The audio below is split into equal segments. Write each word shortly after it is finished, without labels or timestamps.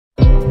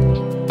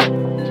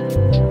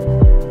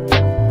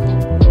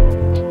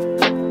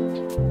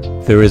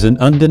There is an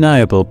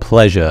undeniable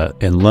pleasure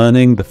in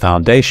learning the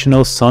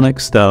foundational sonic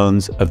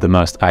stones of the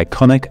most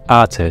iconic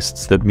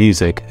artists that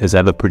music has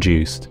ever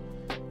produced.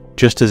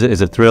 Just as it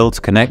is a thrill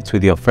to connect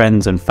with your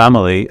friends and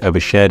family over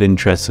shared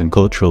interests and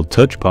cultural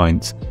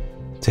touchpoints,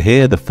 to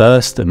hear the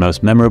first and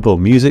most memorable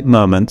music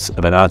moments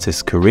of an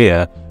artist's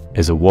career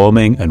is a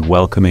warming and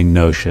welcoming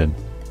notion.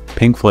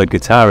 Pink Floyd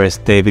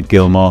guitarist David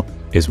Gilmour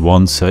is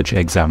one such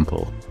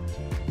example.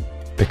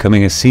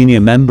 Becoming a senior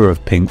member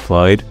of Pink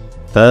Floyd,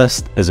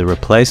 first as a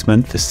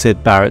replacement for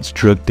Syd Barrett's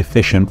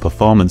drug-deficient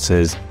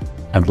performances,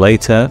 and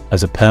later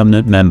as a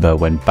permanent member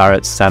when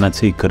Barrett's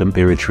sanity couldn't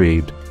be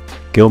retrieved,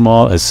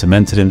 Gilmour has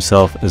cemented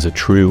himself as a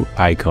true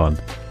icon.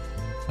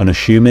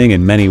 Unassuming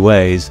in many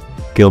ways,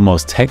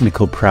 Gilmour's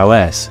technical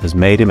prowess has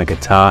made him a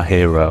guitar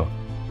hero.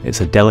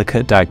 It's a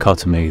delicate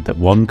dichotomy that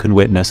one can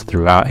witness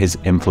throughout his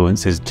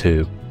influences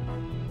too.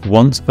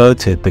 Once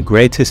voted the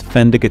greatest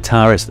Fender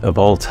guitarist of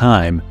all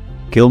time,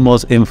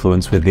 Gilmour's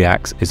influence with the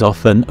axe is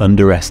often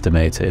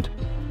underestimated.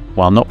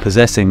 While not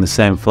possessing the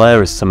same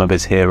flair as some of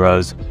his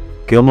heroes,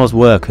 Gilmour's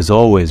work has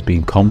always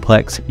been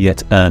complex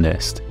yet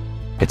earnest.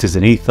 It is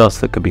an ethos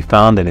that can be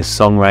found in his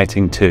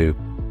songwriting too.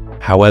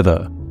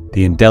 However,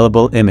 the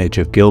indelible image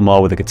of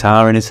Gilmour with a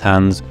guitar in his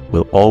hands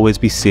will always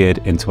be seared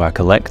into our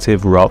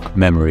collective rock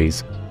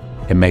memories.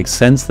 It makes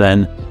sense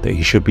then that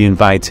he should be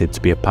invited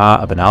to be a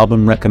part of an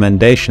album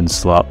recommendation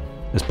slot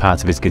as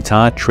part of his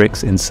Guitar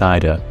Tricks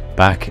Insider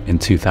back in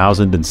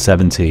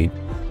 2017.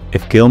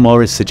 If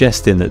Gilmour is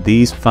suggesting that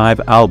these 5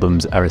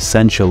 albums are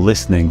essential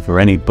listening for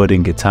any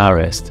budding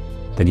guitarist,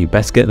 then you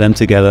best get them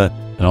together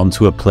and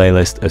onto a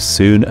playlist as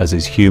soon as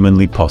is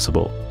humanly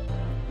possible.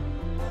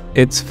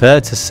 It's fair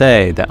to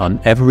say that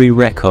on every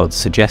record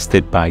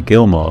suggested by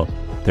Gilmour,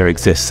 there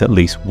exists at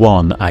least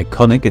one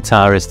iconic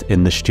guitarist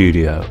in the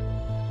studio.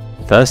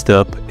 First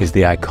up is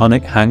the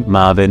iconic Hank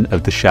Marvin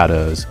of The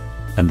Shadows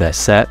and their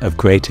set of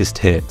greatest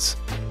hits.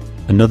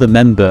 Another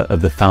member of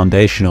the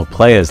foundational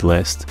players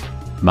list,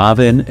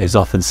 Marvin is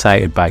often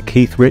cited by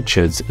Keith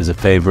Richards as a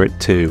favourite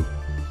too,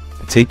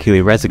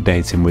 particularly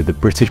resonating with the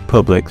British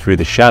public through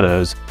The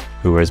Shadows,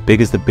 who were as big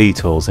as the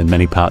Beatles in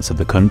many parts of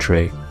the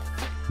country.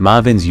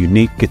 Marvin's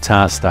unique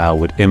guitar style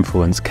would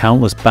influence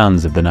countless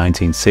bands of the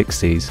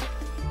 1960s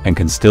and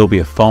can still be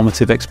a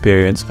formative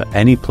experience for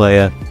any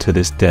player to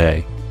this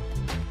day.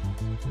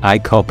 I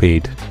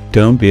copied,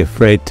 don't be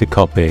afraid to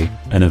copy,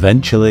 and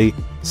eventually,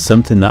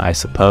 something that I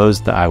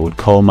supposed that I would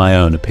call my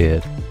own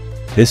appeared.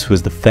 This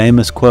was the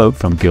famous quote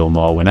from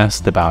Gilmour when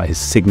asked about his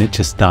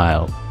signature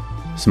style.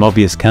 Some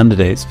obvious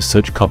candidates for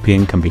such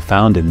copying can be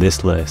found in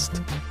this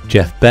list.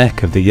 Jeff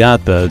Beck of the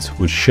Yardbirds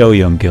would show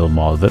young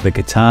Gilmour that the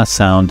guitar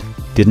sound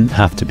didn't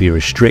have to be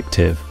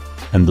restrictive,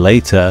 and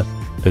later,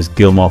 as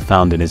Gilmour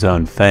found in his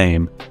own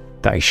fame,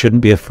 that he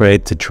shouldn't be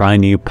afraid to try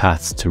new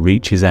paths to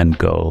reach his end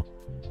goal.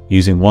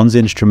 Using one's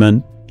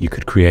instrument, you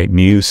could create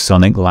new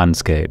sonic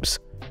landscapes,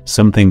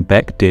 something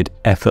Beck did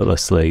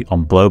effortlessly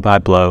on Blow by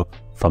Blow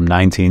from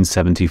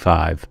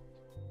 1975.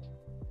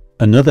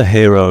 Another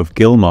hero of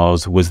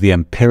Gilmour's was the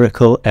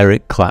empirical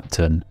Eric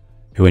Clapton,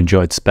 who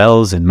enjoyed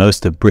spells in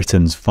most of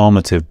Britain's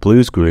formative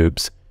blues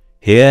groups.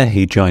 Here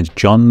he joined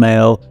John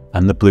Mayall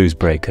and the Blues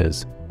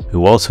Breakers,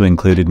 who also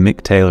included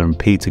Mick Taylor and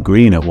Peter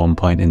Green at one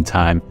point in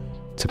time,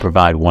 to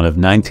provide one of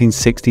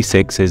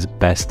 1966's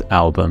best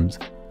albums.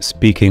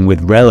 Speaking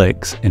with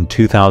Relics in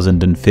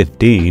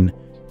 2015,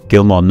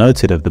 Gilmour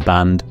noted of the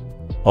band,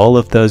 "All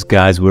of those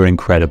guys were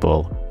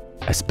incredible.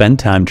 I spent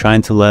time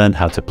trying to learn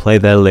how to play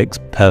their licks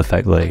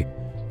perfectly.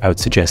 I would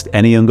suggest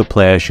any younger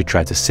player should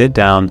try to sit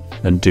down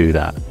and do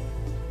that."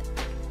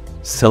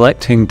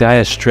 Selecting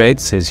Dire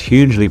Straits'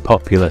 hugely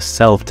popular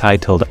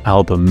self-titled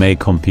album may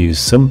confuse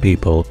some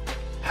people.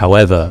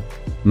 However,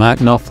 Mark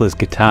Knopfler's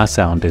guitar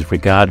sound is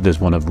regarded as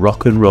one of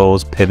rock and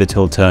roll's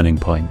pivotal turning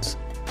points.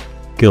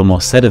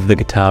 Gilmour said of the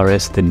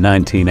guitarist in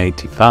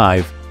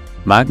 1985,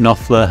 "Mark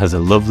Knopfler has a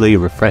lovely,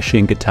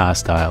 refreshing guitar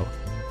style.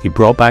 He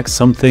brought back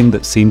something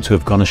that seemed to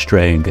have gone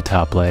astray in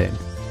guitar playing.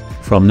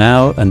 From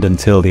now and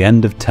until the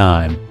end of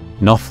time,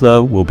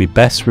 Knopfler will be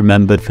best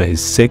remembered for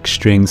his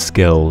 6-string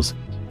skills.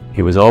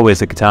 He was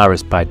always a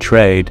guitarist by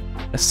trade,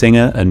 a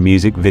singer and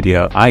music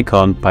video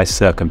icon by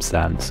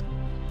circumstance,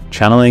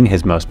 channeling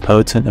his most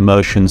potent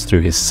emotions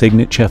through his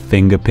signature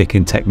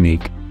finger-picking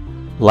technique."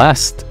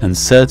 Last, and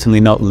certainly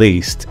not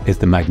least, is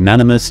the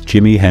magnanimous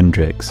Jimi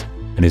Hendrix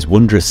and his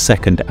wondrous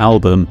second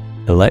album,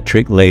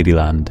 Electric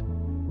Ladyland.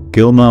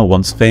 Gilmour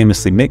once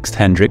famously mixed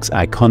Hendrix's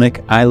iconic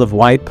Isle of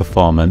Wight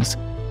performance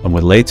and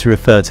would later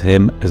refer to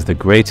him as the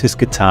greatest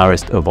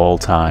guitarist of all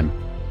time.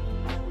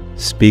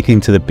 Speaking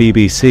to the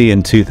BBC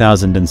in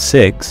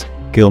 2006,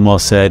 Gilmour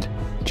said,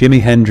 "Jimi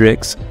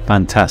Hendrix,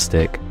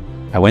 fantastic.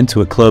 I went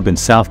to a club in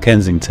South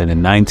Kensington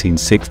in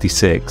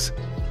 1966.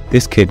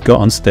 This kid got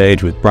on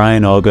stage with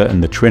Brian Auger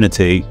and the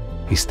Trinity.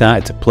 He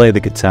started to play the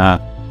guitar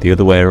the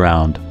other way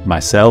around.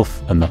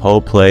 Myself and the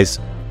whole place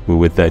were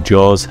with their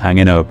jaws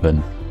hanging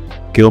open."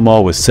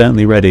 Gilmour was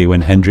certainly ready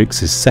when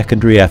Hendrix's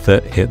secondary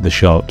effort hit the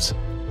shops.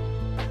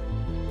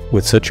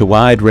 With such a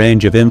wide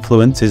range of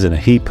influences and a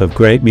heap of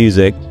great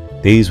music,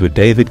 These were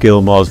David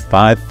Gilmour's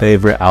 5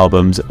 favourite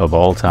albums of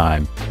all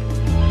time.